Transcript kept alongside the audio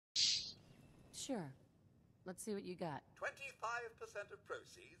Sure. Let's see what you got. 25% of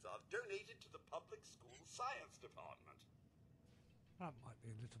proceeds are donated to the public school science department. That might be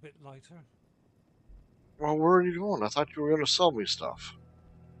a little bit lighter. Well, where are you going? I thought you were going to sell me stuff.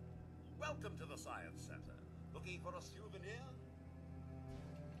 Welcome to the Science Center. Looking for a souvenir?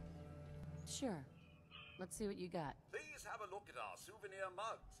 Sure. Let's see what you got. Please have a look at our souvenir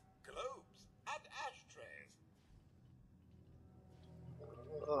mugs, globes, and ashtrays.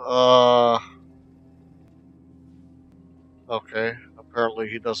 Okay. Apparently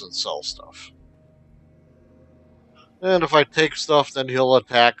he doesn't sell stuff. And if I take stuff, then he'll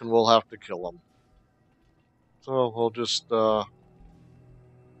attack and we'll have to kill him. So we'll just, leave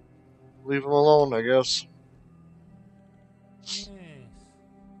him alone, I guess. Yes.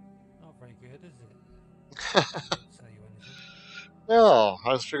 Not very good, is it? Don't sell you anything. No,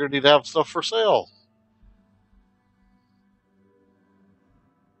 I just figured he'd have stuff for sale.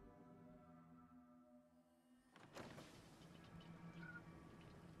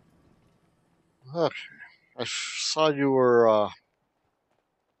 Okay. I saw you were,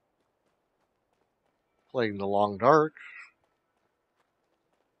 playing The Long Dark.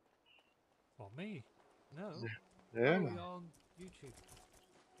 Well, me? No. Yeah. Oh, you're on YouTube.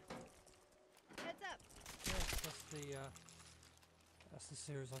 Heads up. Yes, that's the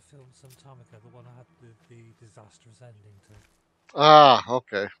series I filmed some time ago. The one I had the disastrous ending to. Ah,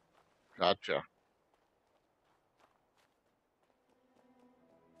 okay. Gotcha.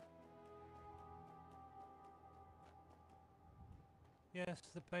 Yes,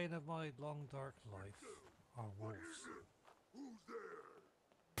 the bane of my long dark life are wolves.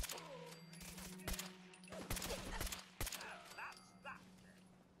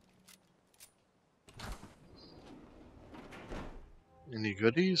 Any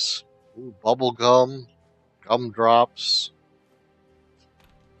goodies? Ooh, bubble gum, gumdrops.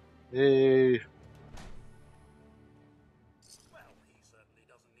 Yay. Well, he certainly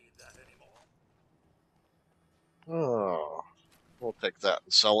doesn't need that anymore. Oh, we'll take that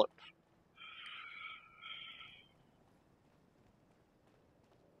and sell it.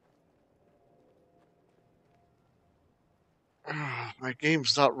 My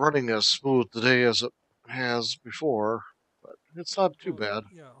game's not running as smooth today as it has before, but it's not too bad.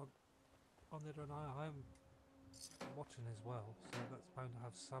 Yeah, on the other hand, I'm watching as well, so that's bound to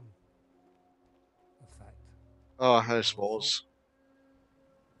have some effect. I suppose.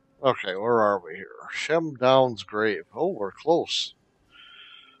 Okay, where are we here? Shem Down's grave. Oh, we're close.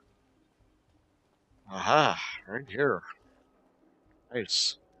 Aha, right here.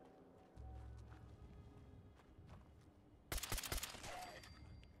 Nice.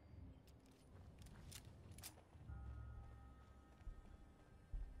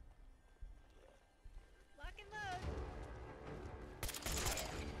 Lock and load.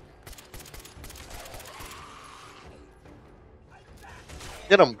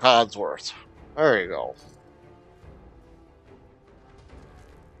 Get him, Codsworth. There you go.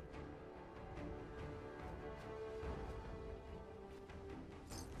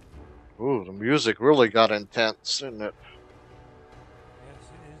 Ooh, the music really got intense, didn't it? Yes,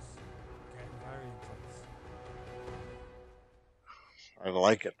 it is getting very intense. I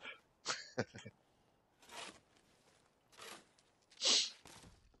like it.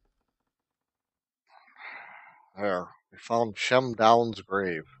 There, we found Shem Down's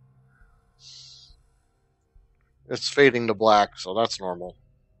grave. It's fading to black, so that's normal.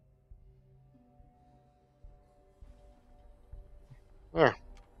 There.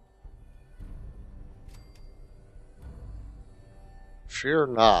 Fear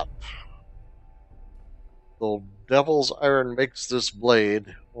not. Though devil's iron makes this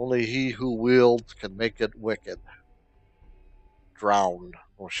blade, only he who wields can make it wicked. Drown.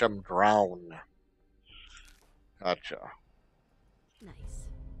 Oh, Shem drown. Gotcha. Nice.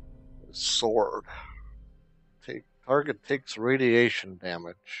 Sword. Target takes radiation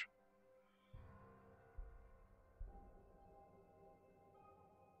damage.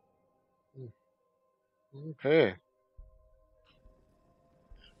 Okay.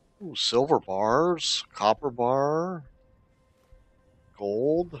 Ooh, silver bars, copper bar,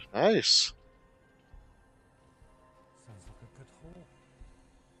 gold. Nice. Sounds like a good haul.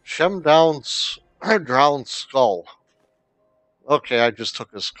 Shem Down's drowned skull. Okay, I just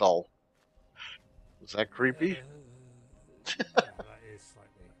took his skull. Is that creepy? Yeah, that is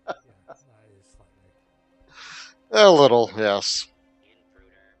slightly. Yeah, that is slightly. A little, yes.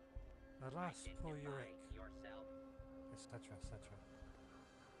 Alas, poor Uric, etc., etc.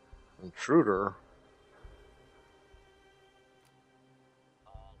 Intruder.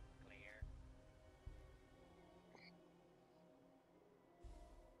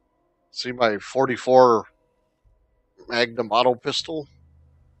 See my 44 Magnum auto pistol?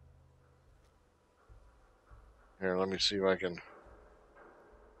 Here, let me see if I can.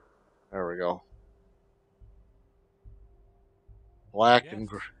 There we go. Black Yes.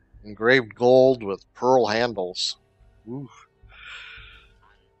 engraved gold with pearl handles. Ooh.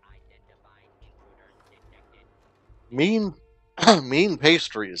 Mean, mean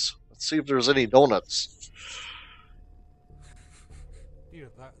pastries. Let's see if there's any donuts. You know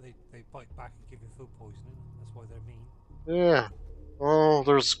that they bite back and give you food poisoning. That's why they're mean. Yeah. Oh,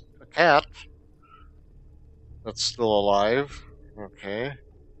 there's a cat that's still alive. Okay.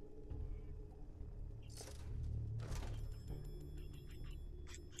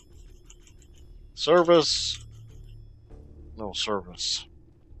 Service. No service.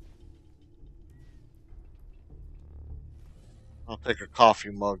 I'll take a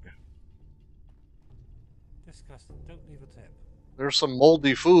coffee mug. Disgusting. Don't leave a tip. There's some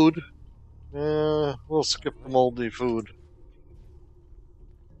moldy food. We'll skip the moldy food.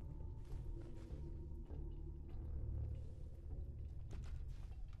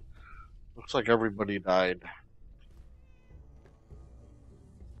 Looks like everybody died.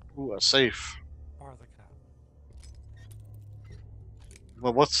 Ooh, a safe. Bar the cat.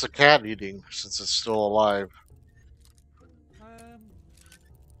 But what's the cat eating since it's still alive?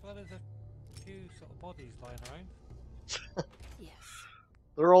 Well, there's a few sort of bodies lying around. Yes.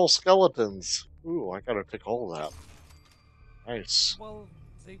 They're all skeletons. Ooh, I gotta take all of that. Nice. Well,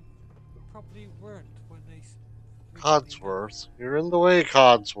 they probably weren't when they. Codsworth. You're in the way,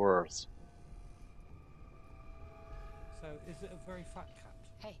 Codsworth. So, is it a very fat cat?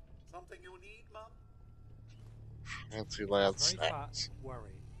 Hey. Something you need, Mum? Fancy lad Very fat. snacks.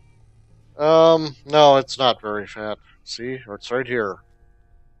 Worry. No, it's not very fat. See? Or it's right here.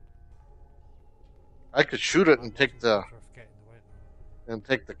 I could shoot it and take the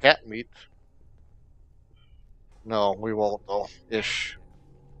cat meat. No, we won't though. Ish.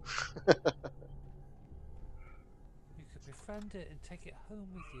 You could befriend it and take it home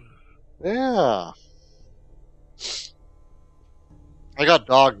with you. Yeah. I got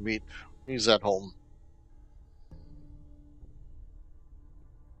dog meat. He's at home.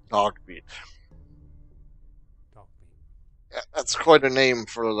 Dog meat. Dog meat. Yeah, that's quite a name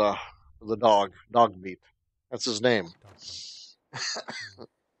for the dog. Dog meat. That's his name. Dog meat.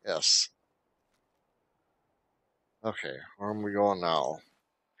 Yes. Okay, where am we going now?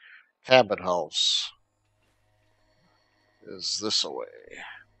 Cabot House. Is this away?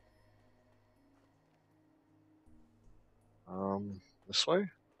 This way?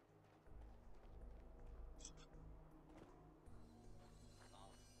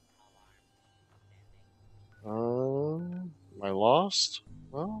 Am I lost?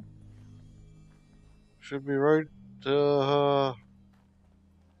 Well, should be right over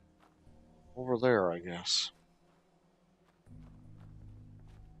there, I guess.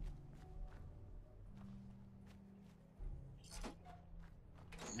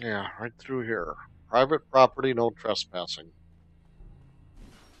 Yeah, right through here. Private property, no trespassing.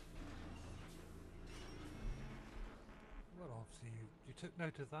 Well, obviously you took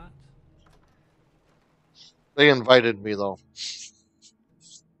note of that. They invited me though.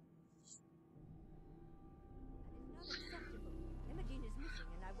 Imogen is missing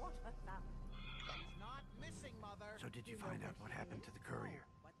and I want her found. She's not missing, Mother. So did you find out what happened to the courier?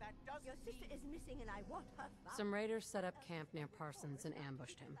 But that doesn't Your sister is missing and I want her found. Some raiders set up camp near Parsons and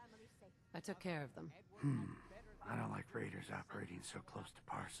ambushed him. I took care of them. I don't like raiders operating so close to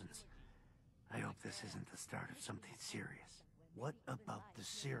Parsons. I hope this isn't the start of something serious. What about the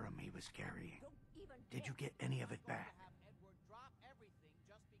serum he was carrying? Did you get any of it back?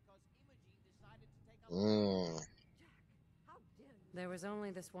 There was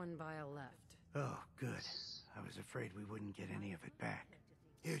only this one vial left. Oh, good. I was afraid we wouldn't get any of it back.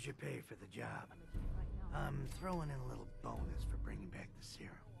 Here's your pay for the job. I'm throwing in a little bonus for bringing back the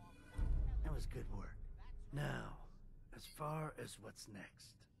serum. That was good work. Now, as far as what's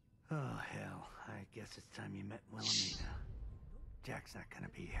next. Oh, hell. I guess it's time you met Wilhelmina. Jack's not gonna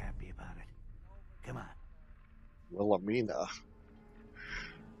be happy about it. Come on. Wilhelmina.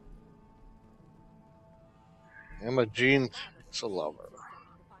 Imogen takes a lover.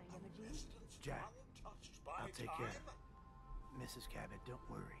 Jack, I'll take care of it. Mrs. Cabot, don't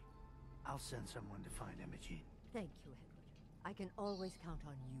worry. I'll send someone to find Imogen. Thank you, Edward. I can always count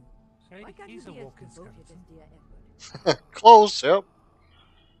on you. See, Why can't he's you a be as walking devoted skeleton. as dear Edward? Close, yep.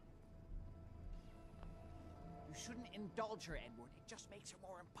 You shouldn't indulge her, Edward. It just makes her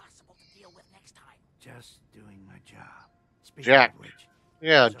more impossible to deal with next time. Just doing my job. Speaking Jack. of which,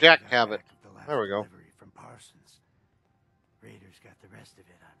 Yeah, so Jack we got Cabot. back the last There we go. delivery from Parsons. Raiders got the rest of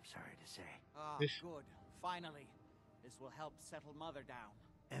it on I'm sorry to say. Ah, good. Finally. This will help settle Mother down.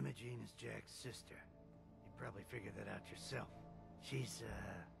 Imogen is Jack's sister. You probably figured that out yourself. She's,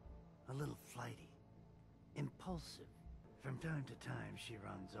 a little flighty. Impulsive. From time to time, she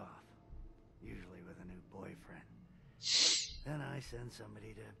runs off. Usually with a new boyfriend. Then I send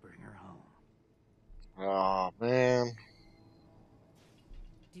somebody to bring her home. Oh, man.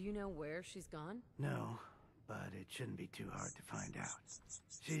 Do you know where she's gone? No, but it shouldn't be too hard to find out.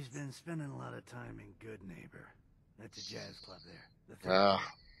 She's been spending a lot of time in Good Neighbor. That's a jazz club there. The third Ah.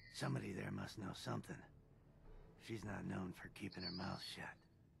 floor. Somebody there must know something. She's not known for keeping her mouth shut.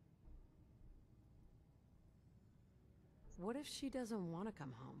 What if she doesn't want to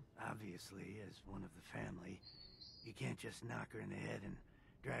come home? Obviously, as one of the family, you can't just knock her in the head and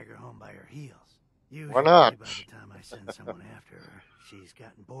drag her home by her heels. Usually, not? by the time I send someone after her, she's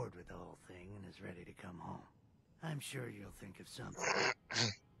gotten bored with the whole thing and is ready to come home. I'm sure you'll think of something.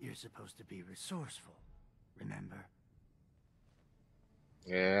 You're supposed to be resourceful, remember?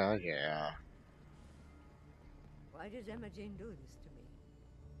 Yeah, yeah. Why does Imogen do this to me?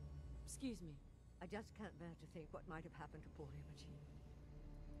 Excuse me. I just can't bear to think what might have happened to poor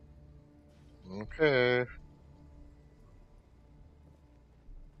Imogen. Okay.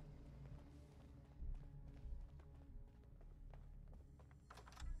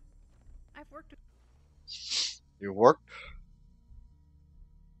 I've worked. You worked?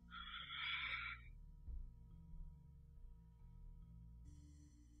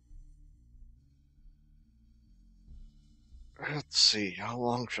 Let's see. How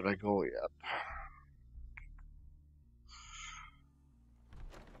long should I go yet?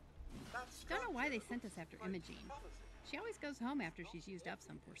 Don't know why they sent us after Imogen. She always goes home after she's used up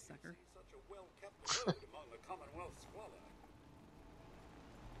some poor sucker. Such a well-kept bird among the Commonwealth squalor.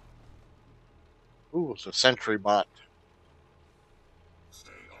 Ooh, it's a sentry bot.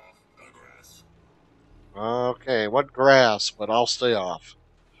 Stay off the grass. Okay, what grass? But I'll stay off.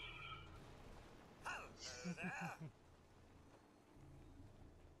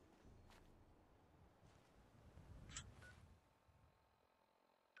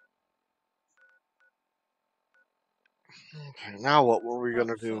 Okay, now what were we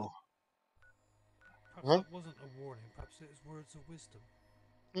gonna do? Perhaps Huh? that wasn't a warning. Perhaps it was words of wisdom.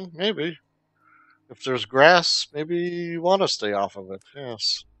 Maybe. If there's grass, maybe you want to stay off of it.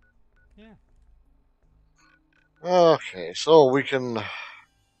 Yes. Yeah. Okay, so we can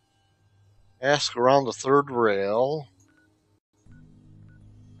ask around the third rail,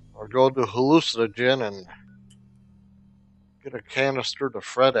 or go to Hallucinogen and get a canister to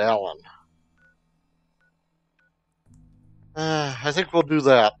Fred Allen. I think we'll do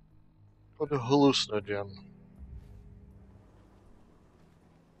that. Go to Hallucinogen.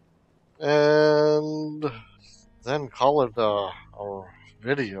 And then call it our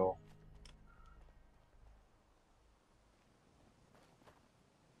video.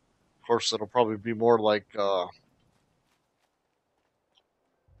 Of course, it'll probably be more like 5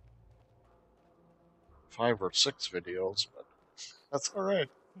 or 6 videos, but that's all right.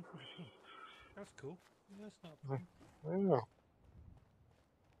 That's cool. Yeah, that's not a problem. Yeah.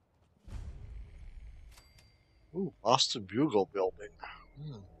 Ooh, Boston Bugle building.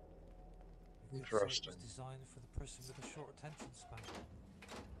 You could say Interesting. it was designed for the person with a short attention span.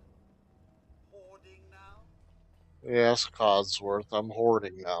 Hoarding now? Yes, Codsworth. I'm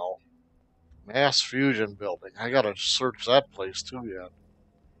hoarding now. Mass Fusion building. I gotta search that place too yet.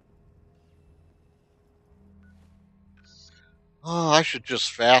 Oh, I should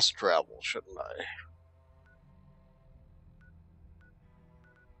just fast travel, shouldn't I?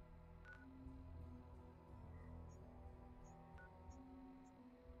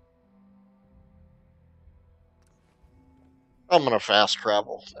 I'm gonna fast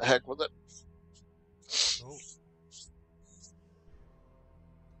travel. The heck with it. Oh,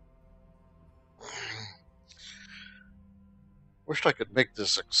 Wished I could make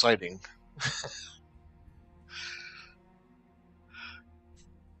this exciting.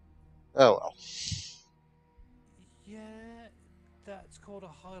 Oh well. yeah, that's called a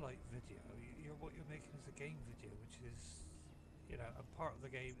highlight video. What you're making is a game video, which is, a part of the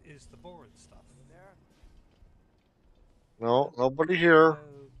game is the boring stuff. There. No, nobody here.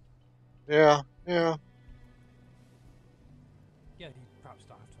 So, Yeah. yeah, you perhaps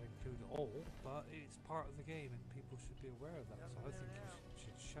don't have to include it all, but it's part of the game and people should be aware of that. So I think you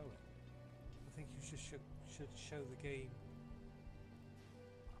should show it. I think you should show the game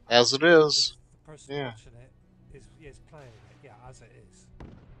As it is. The person Yeah. watching it is playing it, yeah, as it is.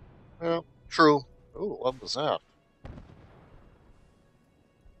 Yeah, true. Ooh, what was that?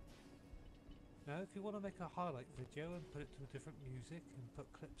 Now, if you want to make a highlight video and put it to different music and put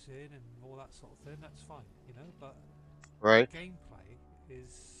clips in and all that sort of thing, that's fine, you know. But Right. gameplay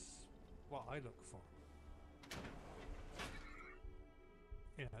is what I look for.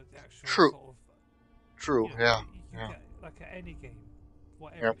 You know, the actual True. sort of. True. You know, Yeah. you Yeah. get like at any game,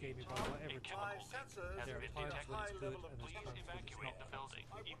 whatever Yep. game you buy, whatever My title. sensors There are detect times a when high it's good level of and there's please times when it's evacuate not. the building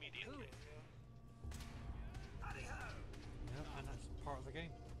immediately. Yeah, and that's part of the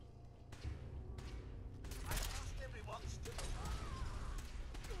game. I trust everyone's to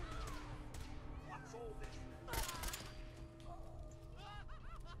What's all this?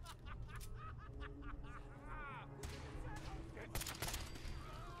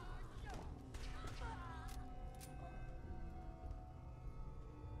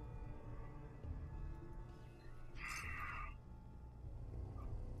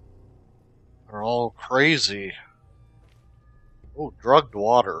 They're all crazy. Oh, drugged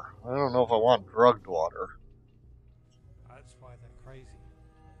water. I don't know if I want drugged water. That's why they're crazy.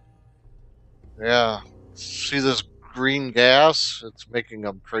 Yeah. See this green gas? It's making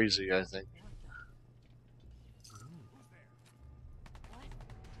them crazy, I think.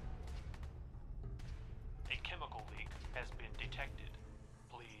 A chemical leak has been detected.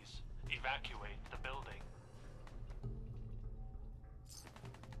 Please evacuate the building.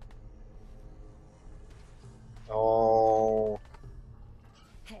 Oh,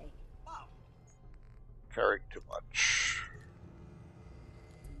 Hey. carrying too much.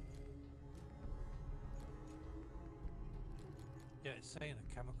 Yeah, it's saying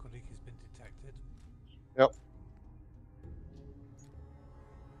a chemical leak has been detected. Yep.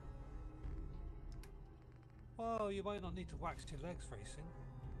 Well, you might not need to wax your legs racing.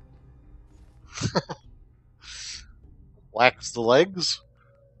 Wax the legs?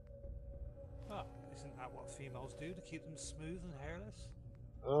 Well, isn't that what females do to keep them smooth and hairless?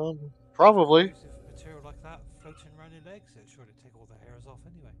 Probably. Explosive material like that floating around your legs, it's sure to take all the hairs off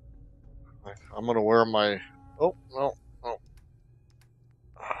anyway. I'm gonna wear my. Oh, no. No.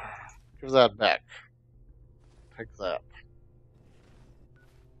 Give that back. Take that.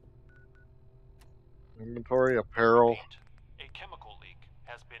 Inventory, apparel. Repeat, a chemical leak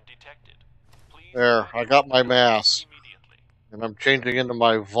has been detected. Please There, I got my evacuate the building mask. immediately. And I'm changing into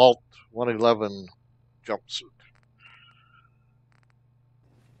my Vault 111 jumpsuit.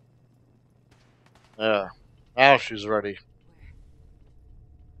 There. Now she's ready.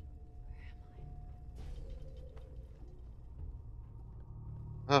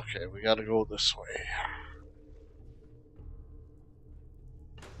 Okay, we gotta go this way.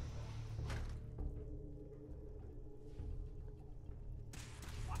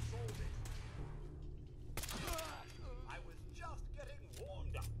 What's all this? I was just getting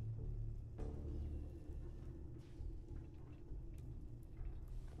warmed up.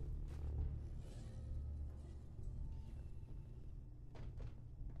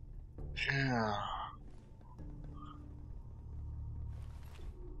 Yeah.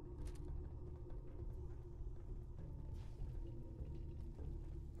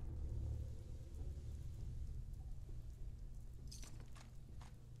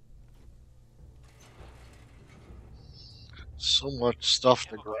 So much stuff to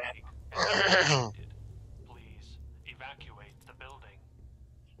Chemical grab. leak has been detected. Please evacuate the building.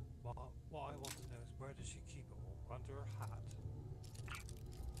 Well, what I want to know is where does she keep it all? Under her hat?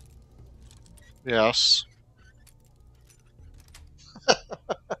 Yes.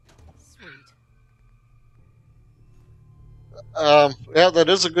 Sweet. Yeah, that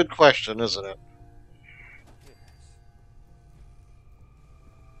is a good question, isn't it? Yes.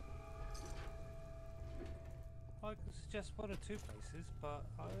 I could suggest one or two places, but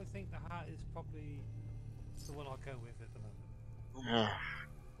I think the hat is probably the one I'll go with at the moment.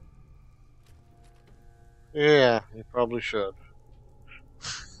 Yeah. Yeah, you probably should.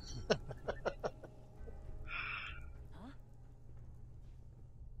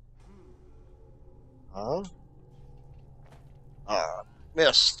 Huh? Ah,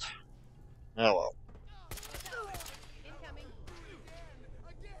 missed. Oh well. Incoming.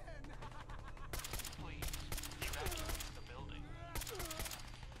 Please evacuate the building.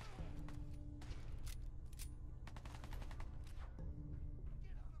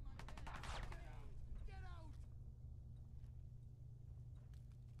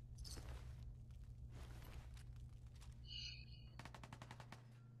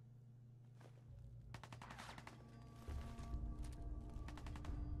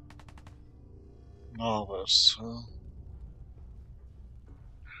 Novice.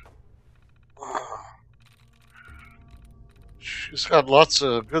 She's got lots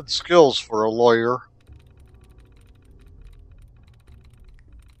of good skills for a lawyer.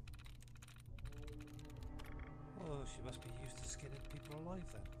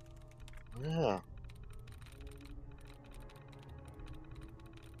 Yeah.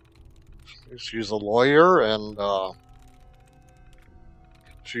 She's a lawyer, and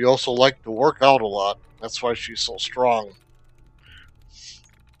she also liked to work out a lot. That's why she's so strong.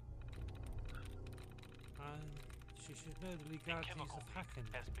 And she should know the legalities of hacking.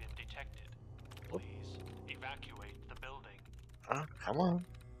 Has been detected. Please evacuate the building. Come on.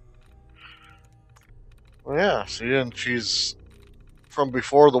 Well, yeah, see, and she's from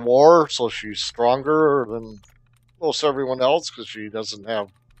before the war, so she's stronger than most everyone else because she doesn't have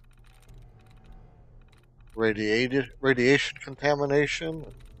radiation contamination,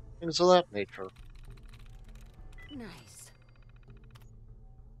 things of that nature. Nice.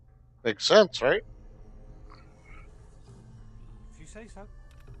 Makes sense, right? If you say so.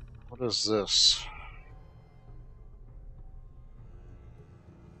 What is this?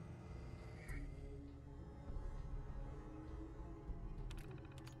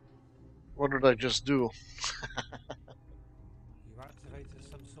 What did I just do? You activated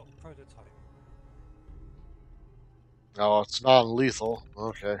some sort of prototype. Oh, it's non-lethal.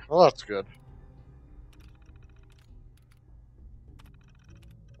 Okay, well that's good.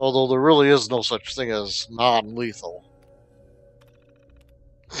 Although there really is no such thing as non-lethal.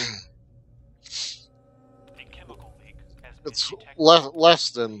 A chemical leak has been It's detected. less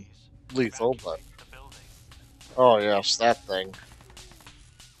than Please lethal, but... evacuate the building. Oh yes, that thing.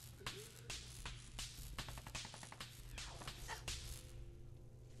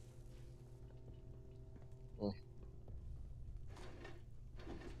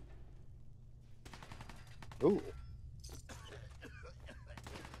 Ooh.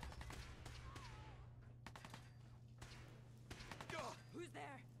 Who's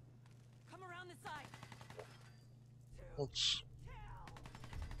there? Come around the side. Let's...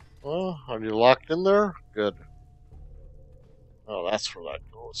 Oh, are you locked in there? Good. Oh, that's where that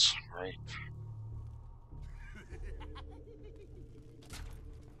goes. Right.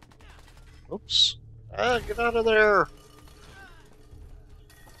 Oops. Ah, get out of there!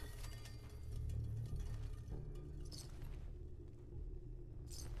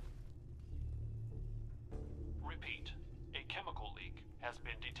 Repeat. A chemical leak has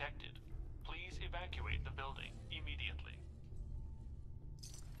been detected. Please evacuate the building immediately.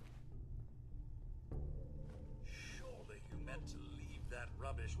 Surely you meant to leave that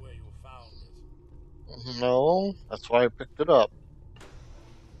rubbish where you found it. No, that's why I picked it up.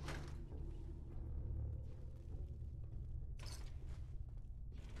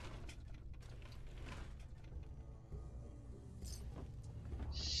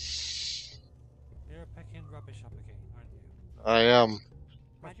 You're picking rubbish up again, aren't you? I am.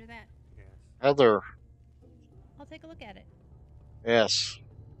 Roger that. Yes. Heather, I'll take a look at it. yes.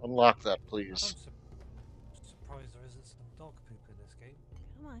 Unlock that, I'm please. surprised there isn't some dog poop in this game.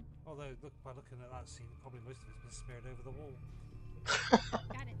 Come on. Although, by looking at that scene, probably most of it's been smeared over the wall.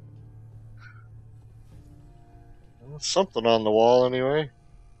 Got it. There's something on the wall, anyway.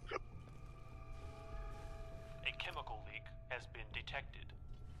 A chemical leak has been detected.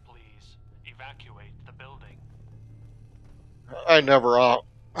 Please evacuate the building. I never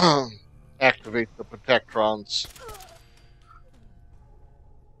activate the protectrons.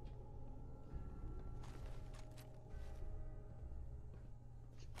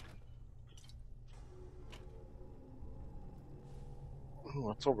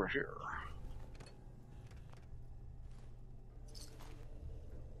 What's over here?